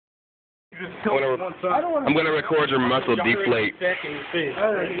I'm gonna record your muscle deflate.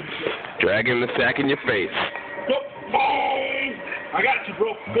 Dragging the sack in your face. I got you,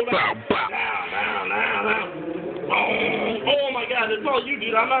 bro. Go down. Bow. Now. Oh my God, that's all you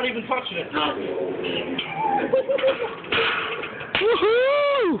did. I'm not even touching it.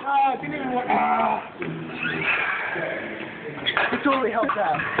 Woohoo! It didn't even work. It totally helped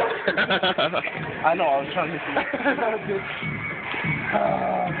out. I know, I was trying to see.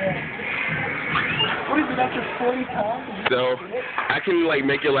 Man. What is it, after 40 times? So, I can, like,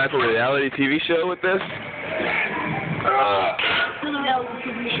 make your life a reality TV show with this? It's a reality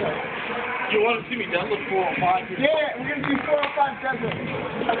TV show. You want to see me deadlift 405? Yeah, we're going to do 405 deadlift.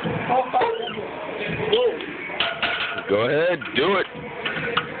 405 deadlift. Whoa. Go ahead, do it.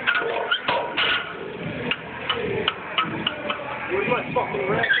 Where's my fucking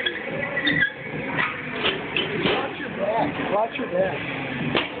rack? Watch your back. Watch your back.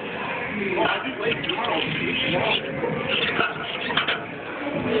 Oh, I do wait tomorrow.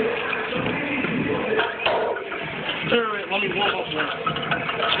 Alright, let me warm up one.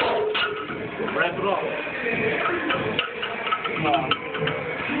 Wrap it up.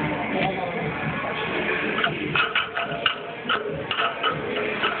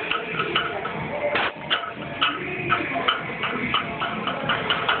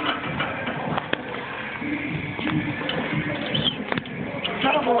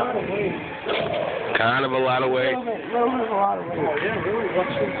 Kind of a lot of weight. Kind of a lot of weight. A little bit of a lot of weight. Oh, yeah, really?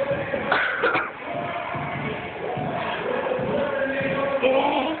 What's this?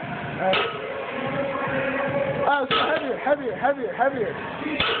 Oh, so heavier.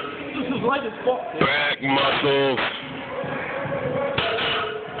 This is light as fuck. Back muscles.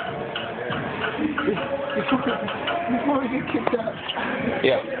 Before we get kicked out.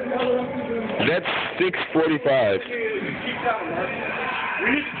 Yeah. That's 6:45. We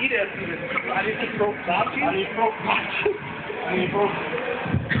just eat after this. I need to throw boxes. I need to throw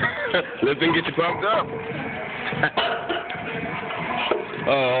Lifting get you pumped up.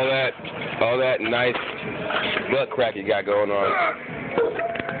 Oh, all that nice butt crack you got going on.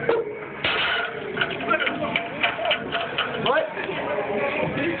 What?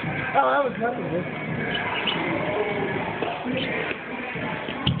 Oh, that was nothing, dude.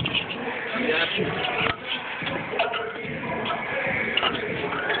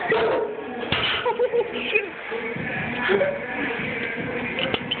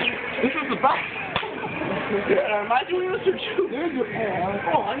 This is the box. Am I doing this or you? There's your hand.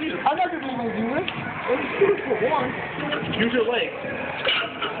 Oh, I'm not going to be able to do this. Let's do it for one. Use your leg.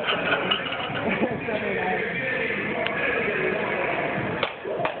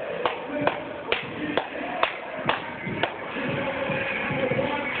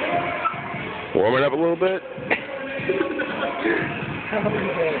 Warm it up a little bit.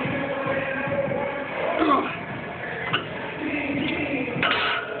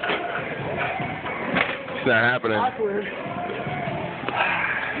 It's not happening. Awkward.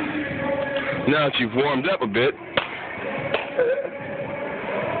 Now that you've warmed up a bit.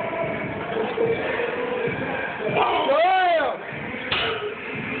 Damn!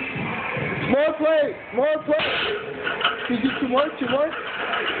 More plate. Can you do two more?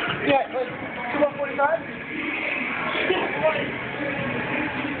 Yeah, like 2:45?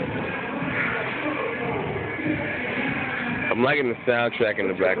 I'm liking the soundtrack in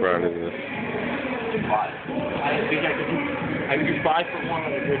the background of this. I think I can do 5 for 1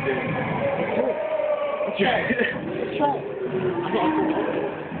 on a good day. Let's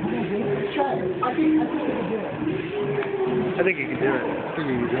try it. I think you can do it.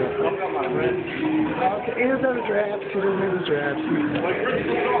 I've got my red. Okay, here's the drafts.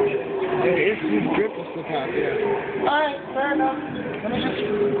 His grip will slip out, yeah. Alright, fair enough. Let me just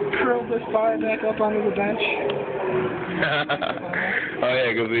curl this bar back up onto the bench. Oh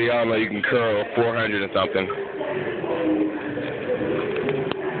yeah, because we all know you can curl 400 or something.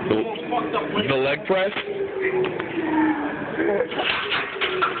 The leg press?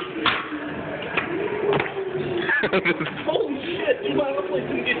 Holy shit, you might look like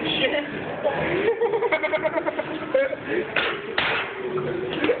you get shit.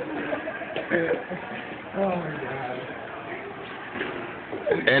 Oh my God.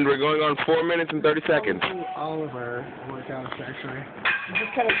 And we're going on 4 minutes and 30 seconds. All of our workouts, actually. We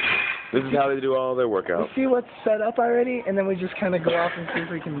just kind of. This is how they do all their workouts. We see what's set up already, and then we just kind of go off and see if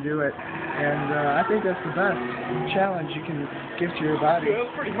we can do it. And I think that's the best challenge you can give to your body. Yeah,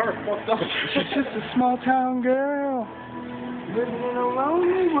 that's pretty hard. Fucked up. She's just a small town girl living in a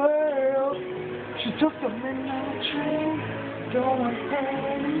lonely world. She took the midnight train, going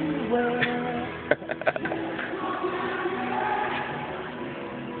anywhere.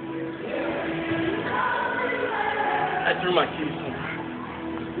 I threw my keys.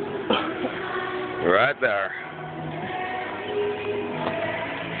 Right there.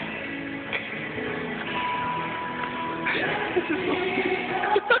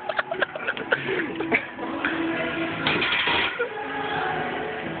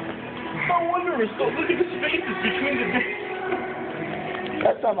 No wonder we're so. Look at the spaces between the days.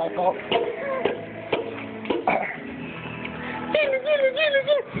 That's not my fault.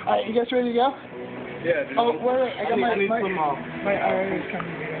 Alright, you guys ready to go? Yeah, dude. Oh, wait, I got my need some, my RA is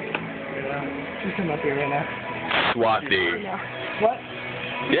coming here. She's coming up here right now. Swati. What?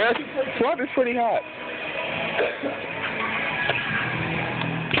 Yes, Swati's pretty hot.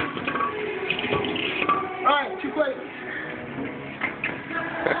 Alright, 2 plates.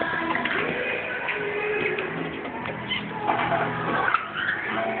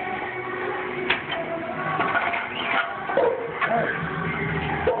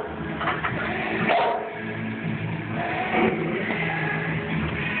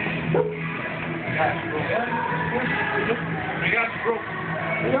 I got you, bro.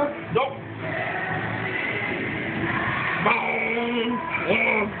 Yeah. Nope. Boom.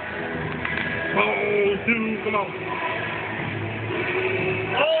 1. Boom. 2. Come on.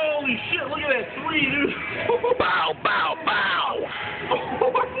 Holy shit, look at that 3, dude. Bow, bow, bow.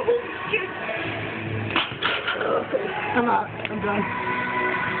 Holy shit. I'm out. I'm done.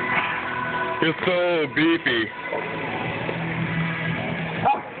 You're so beefy.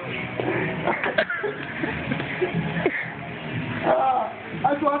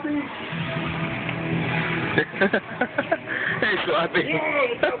 Hi, Swati. Hey, Swati.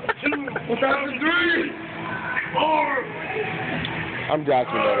 1, 2, 3, 4. I'm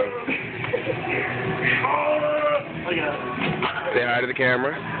documenting. I got it. Say hi to the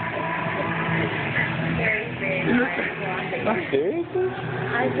camera. Seriously?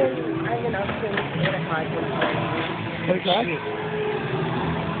 I've been up since 8 o'clock this morning. Okay.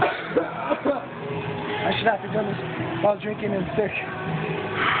 I should have to do this while drinking and sick.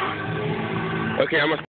 Okay, I'm gonna